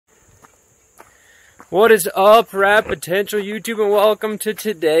What is up, Rap Potential YouTube, and welcome to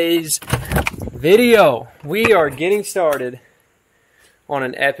today's video. We are getting started on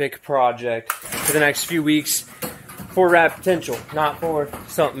an epic project for the next few weeks for Rap Potential, not for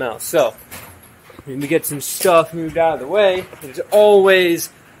something else. So, when we get some stuff moved out of the way, there's always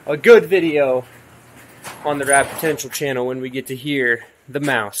a good video on the Rap Potential channel when we get to hear the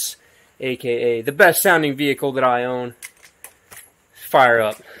mouse, aka the best sounding vehicle that I own, fire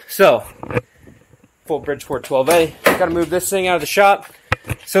up. So, full Bridgeport 12A. Got to move this thing out of the shop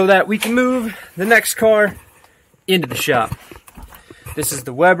so that we can move the next car into the shop. This is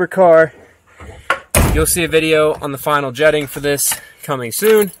the Weber car. You'll see a video on the final jetting for this coming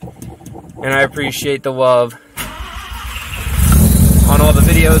soon. And I appreciate the love on all the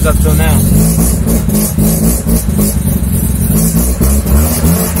videos up till now.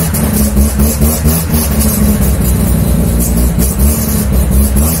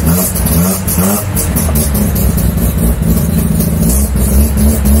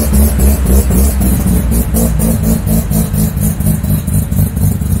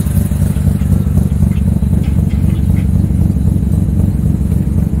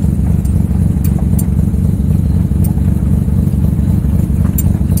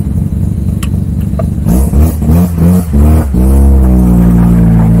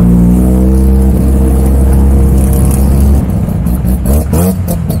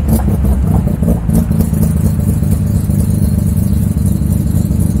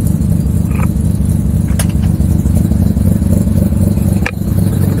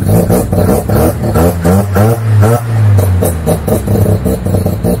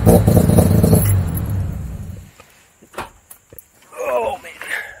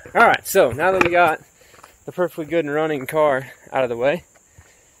 Alright, so now that we got the perfectly good and running car out of the way,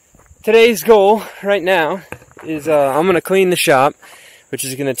 today's goal right now is I'm going to clean the shop, which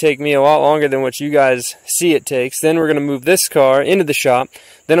is going to take me a lot longer than what you guys see it takes. Then we're going to move this car into the shop.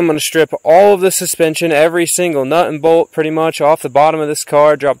 Then I'm going to strip all of the suspension, every single nut and bolt pretty much off the bottom of this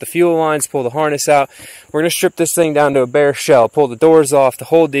car, drop the fuel lines, pull the harness out. We're going to strip this thing down to a bare shell, pull the doors off, the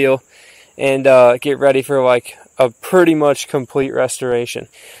whole deal, and get ready for like a pretty much complete restoration.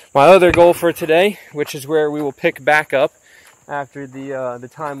 My other goal for today, which is where we will pick back up after the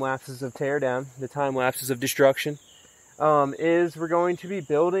time lapses of teardown, the time lapses of destruction, is we're going to be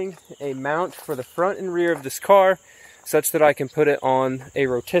building a mount for the front and rear of this car such that I can put it on a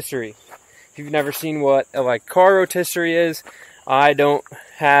rotisserie. If you've never seen what a car rotisserie is, I don't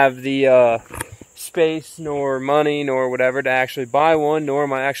have the space nor money nor whatever to actually buy one, nor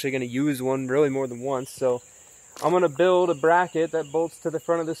am I actually going to use one really more than once. So I'm going to build a bracket that bolts to the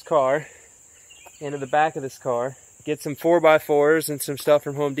front of this car and to the back of this car, get some 4x4s and some stuff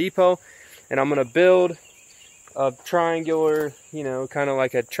from Home Depot, and I'm going to build a triangular, you know, kind of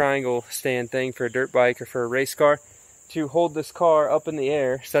like a triangle stand thing for a dirt bike or for a race car to hold this car up in the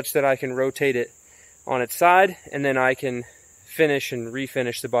air such that I can rotate it on its side, and then I can finish and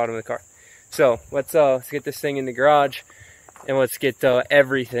refinish the bottom of the car. So let's get this thing in the garage and let's get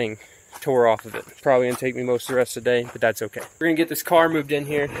everything tore off of it. Probably gonna take me most of the rest of the day, but that's okay. We're gonna get this car moved in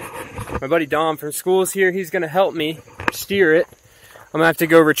here. My buddy Dom from school is here. He's gonna help me steer it. I'm gonna have to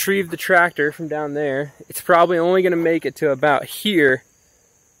go retrieve the tractor from down there. It's probably only gonna make it to about here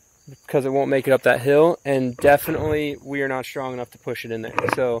because it won't make it up that hill, and definitely we are not strong enough to push it in there.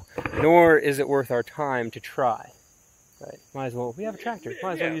 So, nor is it worth our time to try. Right? Might as well. We have a tractor.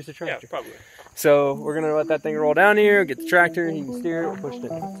 Might as well use the tractor. Yeah, probably. So we're gonna let that thing roll down here, get the tractor, he can steer it, we'll push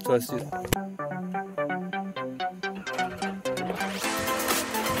it in. So let's do that.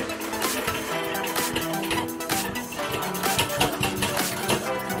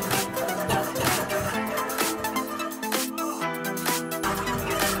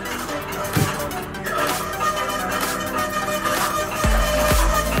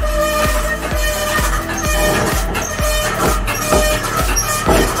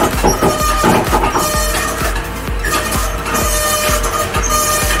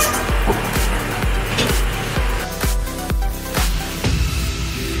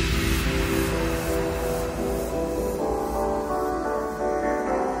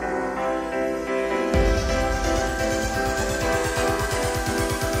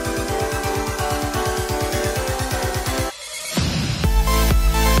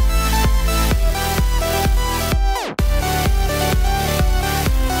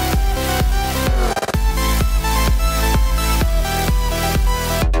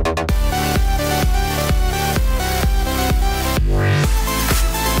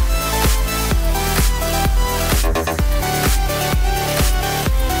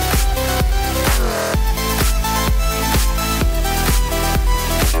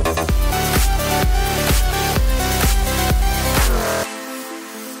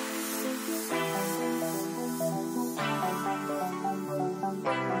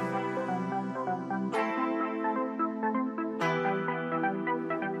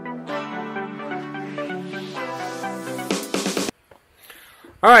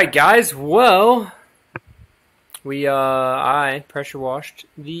 Alright guys, well, I pressure washed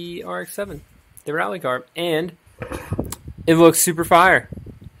the RX7, the rally car, and it looks super fire.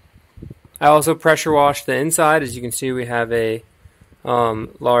 I also pressure washed the inside. As you can see, we have a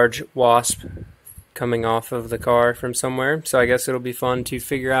large wasp coming off of the car from somewhere, so I guess it'll be fun to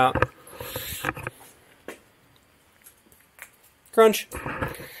figure out. Crunch.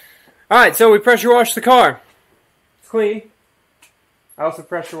 Alright, so we pressure washed the car. It's clean. I also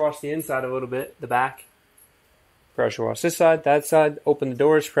pressure washed the inside a little bit, the back. Pressure wash this side, that side, open the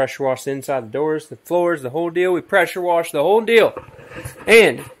doors, pressure wash the inside, the doors, the floors, the whole deal. We pressure wash the whole deal.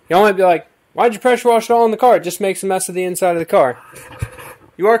 And y'all might be like, why'd you pressure wash it all in the car? It just makes a mess of the inside of the car.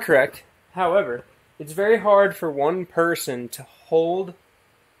 You are correct. However, it's very hard for one person to hold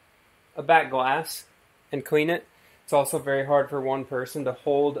a back glass and clean it. It's also very hard for one person to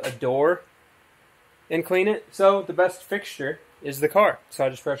hold a door and clean it. So the best fixture is the car. So I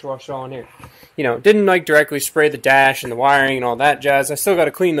just pressure washed it all in here. You know, didn't like directly spray the dash and the wiring and all that jazz. I still got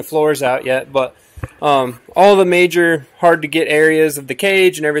to clean the floors out yet, but all the major hard to get areas of the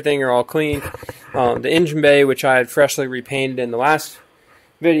cage and everything are all clean. The engine bay, which I had freshly repainted in the last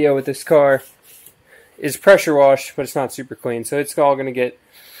video with this car, is pressure washed, but it's not super clean. So it's all going to get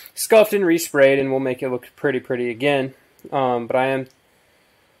scuffed and resprayed, and we'll make it look pretty again. But I am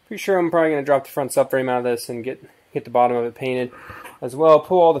pretty sure I'm probably going to drop the front subframe out of this and get the bottom of it painted as well.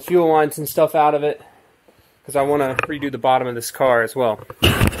 Pull all the fuel lines and stuff out of it because I want to redo the bottom of this car as well.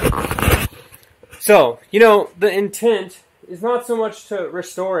 So, you know, the intent is not so much to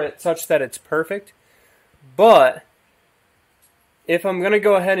restore it such that it's perfect, but if I'm going to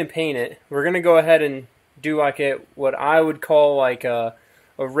go ahead and paint it, we're going to go ahead and do like what I would call like a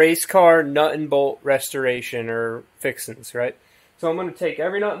race car nut and bolt restoration or fixins, right? So I'm going to take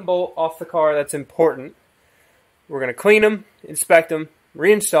every nut and bolt off the car that's important. We're going to clean them, inspect them,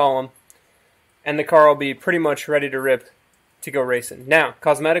 reinstall them, and the car will be pretty much ready to rip to go racing. Now,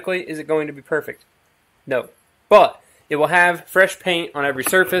 cosmetically, is it going to be perfect? No. But it will have fresh paint on every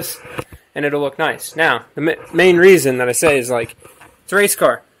surface, and it'll look nice. Now, the main reason that I say is like, it's a race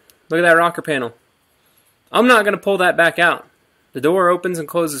car. Look at that rocker panel. I'm not going to pull that back out. The door opens and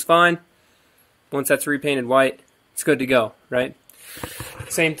closes fine. Once that's repainted white, it's good to go, right?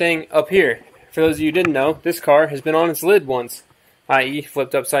 Same thing up here. For those of you who didn't know, this car has been on its lid once, i.e.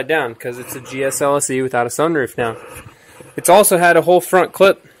 flipped upside down, because it's a GS LSE without a sunroof now. It's also had a whole front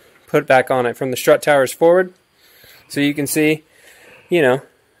clip put back on it from the strut towers forward. So you can see, you know,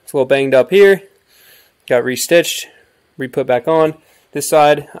 it's a little banged up here. Got restitched, re-put back on. This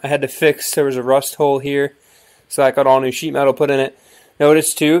side I had to fix. There was a rust hole here, so I got all new sheet metal put in it.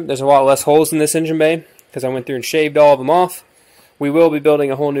 Notice too, there's a lot less holes in this engine bay because I went through and shaved all of them off. We will be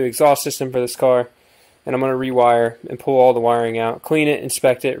building a whole new exhaust system for this car, and I'm going to rewire and pull all the wiring out, clean it,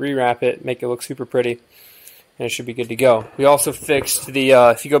 inspect it, rewrap it, make it look super pretty, and it should be good to go. We also fixed the,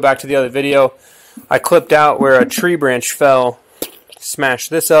 if you go back to the other video, I clipped out where a tree branch fell, smashed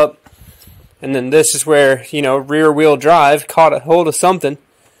this up, and then this is where, you know, rear wheel drive caught a hold of something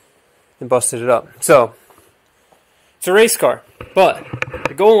and busted it up. So, it's a race car, but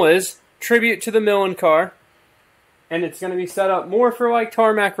the goal is tribute to the Millen car. And it's going to be set up more for like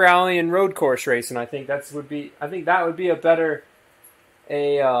tarmac rally and road course racing. I think that would be a better,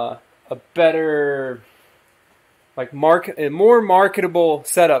 like a more marketable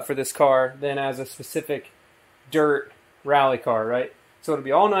setup for this car than as a specific dirt rally car, right? So it'll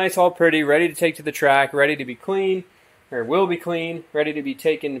be all nice, all pretty, ready to take to the track, ready to be clean, or will be clean, ready to be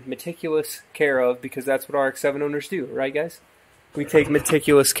taken meticulous care of, because that's what RX7 owners do, right, guys? We take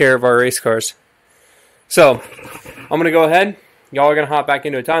meticulous care of our race cars. So, I'm going to go ahead, y'all are going to hop back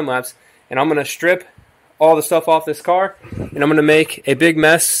into a time lapse, and I'm going to strip all the stuff off this car, and I'm going to make a big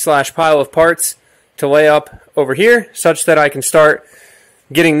mess / pile of parts to lay up over here, such that I can start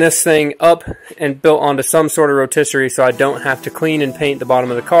getting this thing up and built onto some sort of rotisserie so I don't have to clean and paint the bottom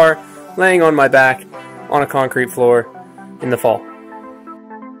of the car, laying on my back on a concrete floor in the fall.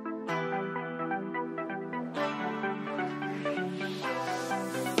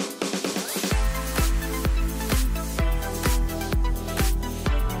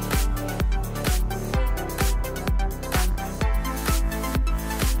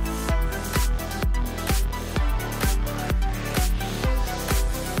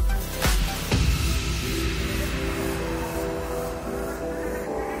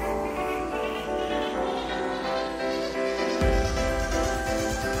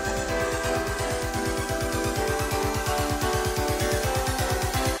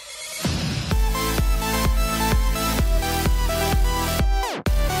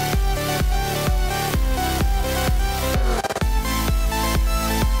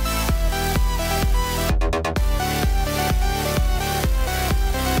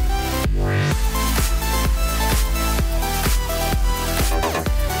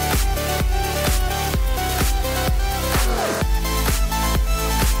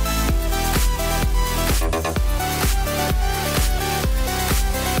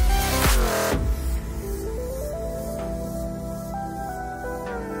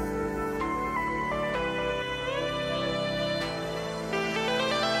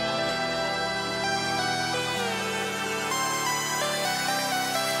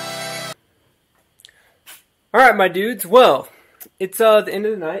 Alright, my dudes, well, it's the end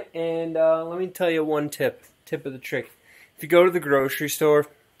of the night, and let me tell you one tip of the trick. If you go to the grocery store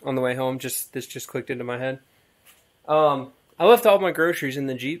on the way home, this just clicked into my head. I left all my groceries in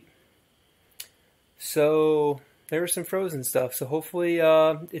the Jeep, so there was some frozen stuff, so hopefully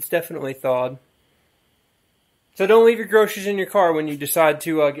it's definitely thawed. So don't leave your groceries in your car when you decide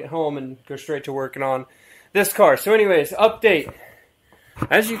to get home and go straight to working on this car. So anyways, update.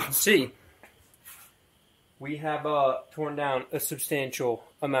 As you can see, we have torn down a substantial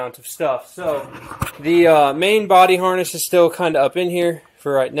amount of stuff. So the main body harness is still kind of up in here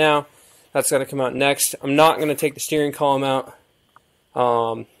for right now. That's going to come out next. I'm not going to take the steering column out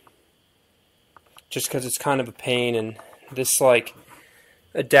just because it's kind of a pain, and this like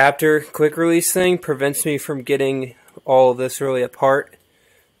adapter quick release thing prevents me from getting all of this really apart.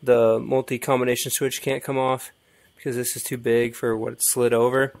 The multi-combination switch can't come off because this is too big for what it's slid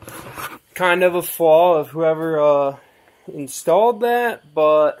over. Kind of a flaw of whoever installed that,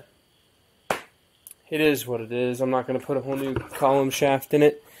 but it is what it is. I'm not going to put a whole new column shaft in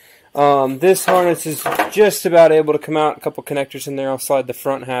it. This harness is just about able to come out. A couple connectors in there. I'll slide the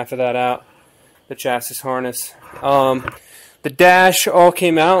front half of that out, the chassis harness. The dash all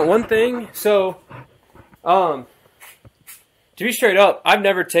came out. One thing, so to be straight up, I've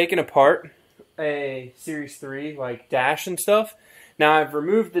never taken apart a Series 3 like dash and stuff. Now I've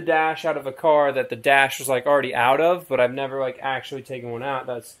removed the dash out of a car that the dash was like already out of, but I've never like actually taken one out.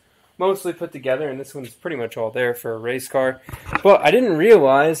 That's mostly put together, and this one's pretty much all there for a race car. But I didn't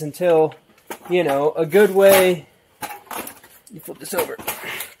realize until, you know, a good way, you flip this over,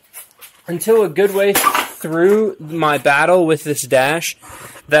 until a good way through my battle with this dash,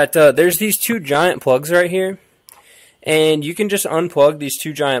 that there's these two giant plugs right here, and you can just unplug these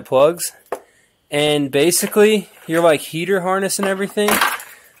two giant plugs, and basically your like heater harness and everything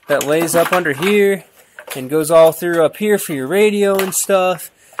that lays up under here and goes all through up here for your radio and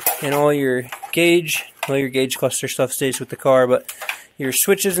stuff, and all your gauge cluster stuff stays with the car, but your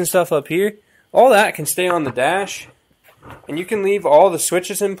switches and stuff up here, all that can stay on the dash, and you can leave all the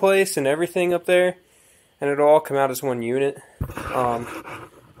switches in place and everything up there, and it'll all come out as one unit.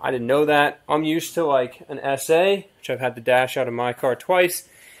 I didn't know that. I'm used to like an SA, which I've had the dash out of my car twice,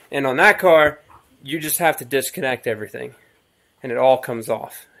 and on that car you just have to disconnect everything and it all comes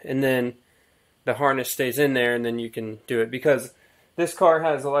off, and then the harness stays in there, and then you can do it, because this car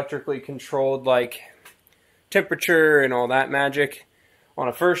has electrically controlled like temperature and all that magic. On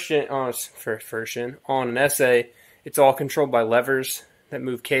a on an SA, it's all controlled by levers that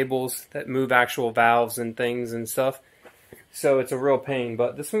move cables, that move actual valves and things and stuff. So it's a real pain,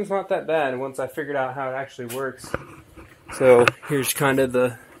 but this one's not that bad once I figured out how it actually works. So here's kind of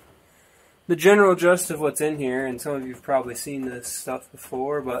the general gist of what's in here, and some of you have probably seen this stuff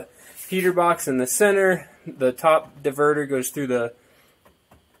before, but heater box in the center, the top diverter goes through the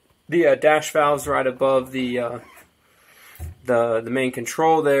dash valves right above the main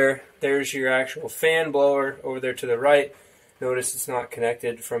control there. There's your actual fan blower over there to the right. Notice it's not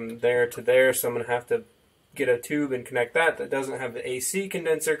connected from there to there, so I'm going to have to get a tube and connect that. That doesn't have the AC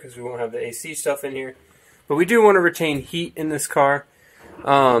condenser because we won't have the AC stuff in here. But we do want to retain heat in this car.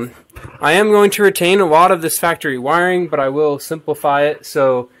 I am going to retain a lot of this factory wiring, but I will simplify it,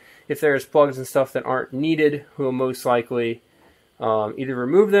 so if there's plugs and stuff that aren't needed, we'll most likely either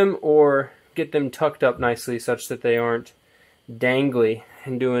remove them or get them tucked up nicely such that they aren't dangly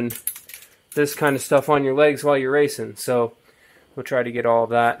and doing this kind of stuff on your legs while you're racing. So we'll try to get all of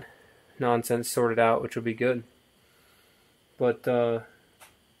that nonsense sorted out, which will be good. But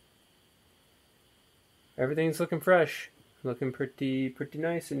everything's looking fresh, looking pretty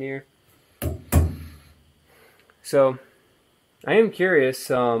nice in here. So I am curious.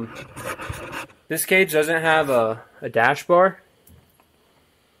 This cage doesn't have a dash bar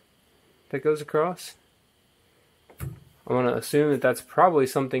that goes across. I'm going to assume that that's probably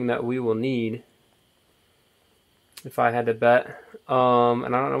something that we will need if I had to bet. And I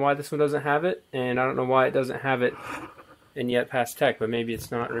don't know why this one doesn't have it, and I don't know why it doesn't have it in Yet Past Tech, but maybe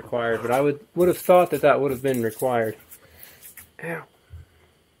it's not required. But I would have thought that would have been required. Ow.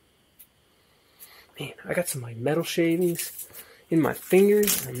 Man, I got some like metal shavings in my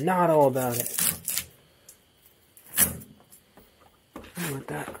fingers. I'm not all about it. Let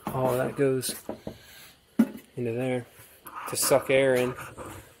that, oh, that goes into there to suck air in.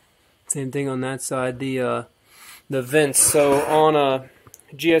 Same thing on that side. The vents. So on a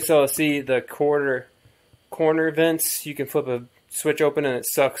GSLC, the corner vents, you can flip a switch open and it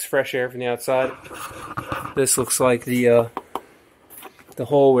sucks fresh air from the outside. This looks like the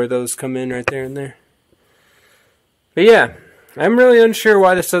hole where those come in right there and there. But yeah, I'm really unsure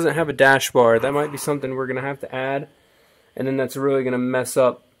why this doesn't have a dash bar. That might be something we're going to have to add. And then that's really going to mess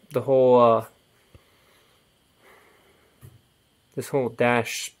up the whole, this whole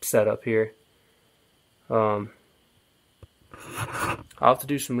dash setup here. I'll have to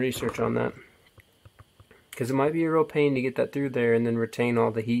do some research on that. Because it might be a real pain to get that through there and then retain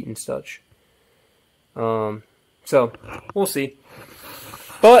all the heat and such. So, we'll see.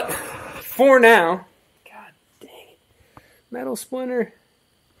 But, for now, God dang it, metal splinter.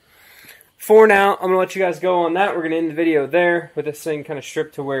 For now, I'm going to let you guys go on that. We're going to end the video there with this thing kind of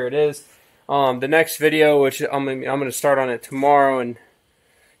stripped to where it is. The next video, which I'm going to start on it tomorrow, and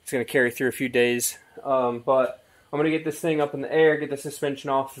it's going to carry through a few days. But I'm going to get this thing up in the air, get the suspension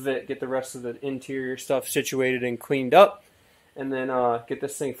off of it, get the rest of the interior stuff situated and cleaned up, and then get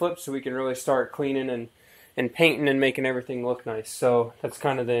this thing flipped so we can really start cleaning and painting and making everything look nice. So that's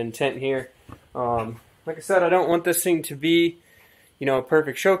kind of the intent here. Like I said, I don't want this thing to be, you know, a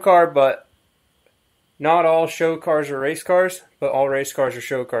perfect show car, but not all show cars are race cars, but all race cars are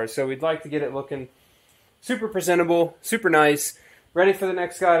show cars. So we'd like to get it looking super presentable, super nice, ready for the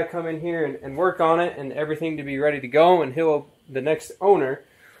next guy to come in here and work on it and everything to be ready to go. And the next owner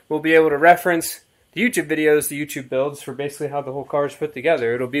will be able to reference the YouTube videos, the YouTube builds for basically how the whole car is put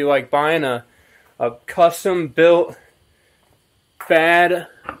together. It'll be like buying a custom built, bad,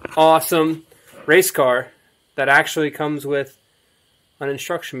 awesome race car that actually comes with an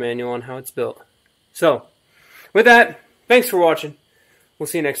instruction manual on how it's built. So, with that, thanks for watching. We'll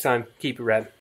see you next time. Keep it rad.